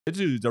This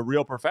dude's a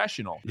real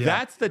professional. Yeah.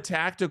 That's the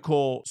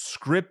tactical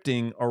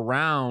scripting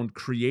around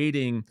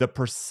creating the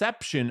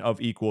perception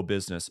of equal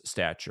business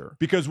stature.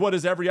 Because what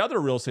does every other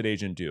real estate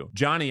agent do?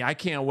 Johnny,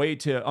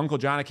 Uncle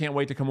John, I can't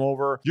wait to come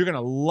over. You're going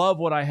to love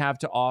what I have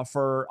to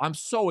offer. I'm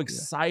so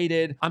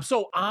excited. I'm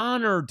so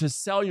honored to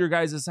sell your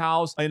guys'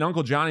 house. And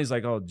Uncle Johnny's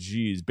like, oh,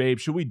 geez, babe,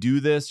 should we do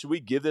this? Should we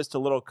give this to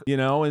little,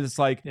 and it's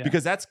like,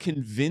 because that's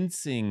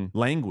convincing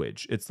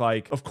language. It's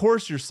like, of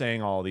course you're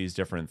saying all these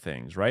different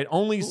things, right?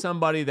 Only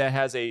somebody that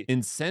has a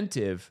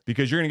incentive,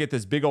 because you're going to get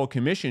this big old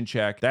commission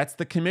check. That's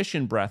the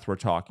commission breath we're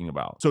talking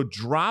about. So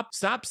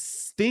stop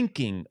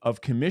stinking of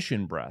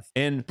commission breath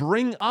and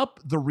bring up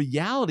the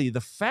reality,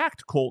 the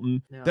fact,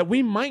 Colton, that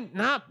we might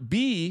not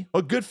be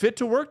a good fit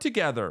to work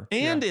together.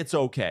 And it's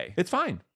okay. It's fine.